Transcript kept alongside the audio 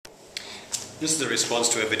This is a response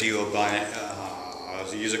to a video by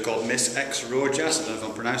a user called Miss X Rojas. I don't know if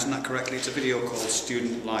I'm pronouncing that correctly. It's a video called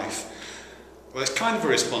Student Life. Well, it's kind of a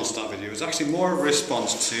response to that video. It's actually more of a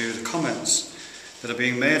response to the comments that are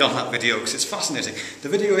being made on that video, because it's fascinating. The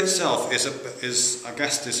video itself is I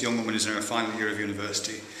guess this young woman is in her final year of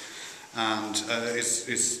university and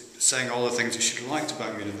is saying all the things that she liked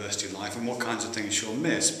about university life and what kinds of things she'll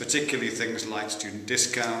miss, particularly things like student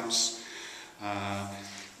discounts,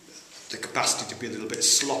 the capacity to be a little bit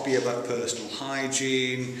sloppy about personal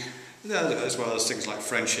hygiene, as well as things like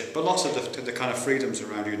friendship, but lots of the kind of freedoms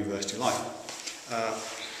around university life.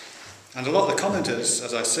 And a lot of the commenters,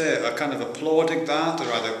 as I say, are kind of applauding that.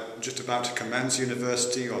 They're either just about to commence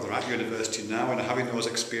university, or they're at university now and are having those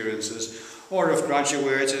experiences, or have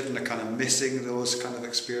graduated and are kind of missing those kind of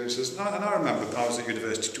experiences. And I remember I was at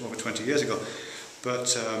university over 20 years ago,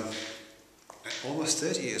 but almost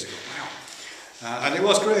 30 years ago, wow. And it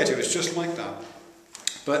was great, it was just like that.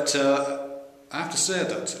 But I have to say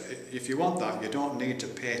that if you want that, you don't need to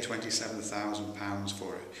pay £27,000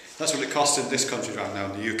 for it. That's what it costs in this country right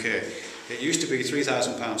now, in the UK. It used to be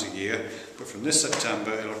 £3,000 a year, but from this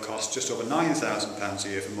September it'll cost just over £9,000 a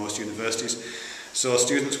year for most universities. So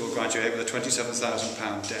students will graduate with a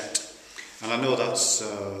 £27,000 debt. And I know that's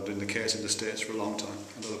been the case in the States for a long time,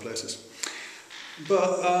 and other places.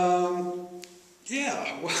 But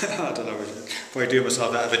yeah, well, I don't know, probably doing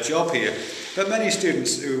myself out of a job here. But many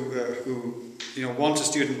students who want a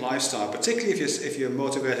student lifestyle, particularly if you're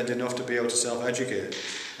motivated enough to be able to self-educate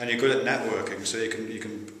and you're good at networking, so you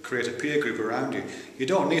can create a peer group around you. You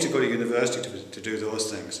don't need to go to university to do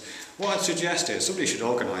those things. What I'd suggest is somebody should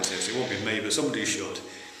organise this. It won't be me, but somebody should.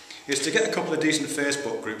 Is to get a couple of decent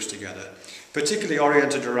Facebook groups together, particularly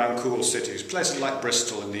oriented around cool cities, places like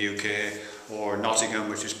Bristol in the UK, or Nottingham,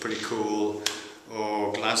 which is pretty cool,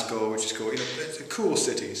 or Glasgow, which is cool. Cool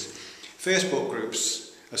cities. Facebook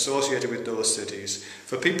groups associated with those cities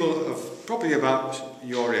for people of probably about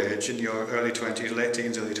your age, in your early 20s, late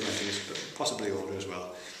teens, early 20s, but possibly older as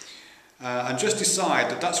well. And just decide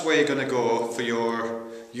that that's where you're going to go for your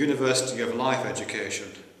University of Life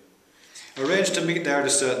education. Arrange to meet there at a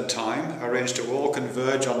certain time, arrange to all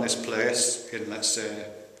converge on this place in, let's say,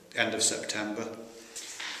 end of September.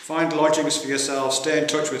 Find lodgings for yourself, stay in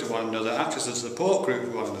touch with one another, act as a support group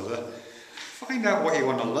for one another. Find out what you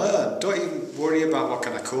want to learn. Don't even worry about what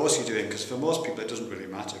kind of course you're doing, because for most people it doesn't really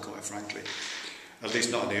matter, quite frankly. At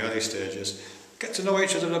least not in the early stages. Get to know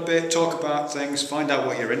each other a bit, talk about things, find out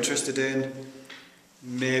what you're interested in.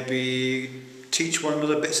 Maybe teach one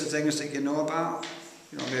another bits of things that you know about.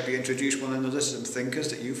 Maybe introduce one another to some thinkers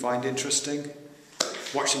that you find interesting.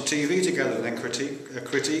 Watch some TV together and then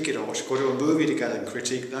critique it, or go to a movie together and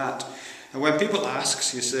critique that. And when people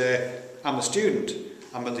ask, you say, I'm a student,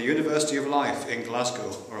 I'm at the University of Life in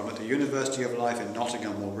Glasgow, or I'm at the University of Life in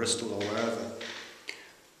Nottingham or Bristol or wherever.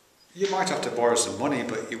 You might have to borrow some money,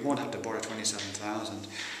 but you won't have to borrow £27,000.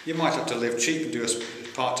 You might have to live cheap and do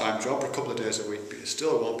a part-time job for a couple of days a week, but you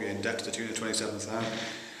still won't be in debt to the tune of £27,000.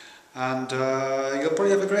 And you'll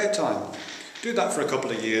probably have a great time. Do that for a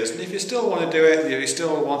couple of years, and if you still want to do it, and you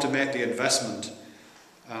still want to make the investment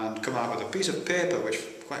and come out with a piece of paper, which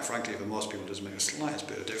quite frankly for most people doesn't make the slightest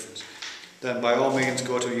bit of difference, then by all means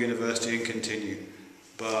go to a university and continue.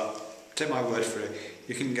 But take my word for it,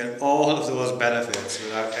 you can get all of those benefits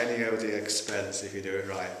without any of the expense if you do it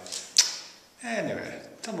right. Anyway,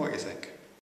 tell me what you think.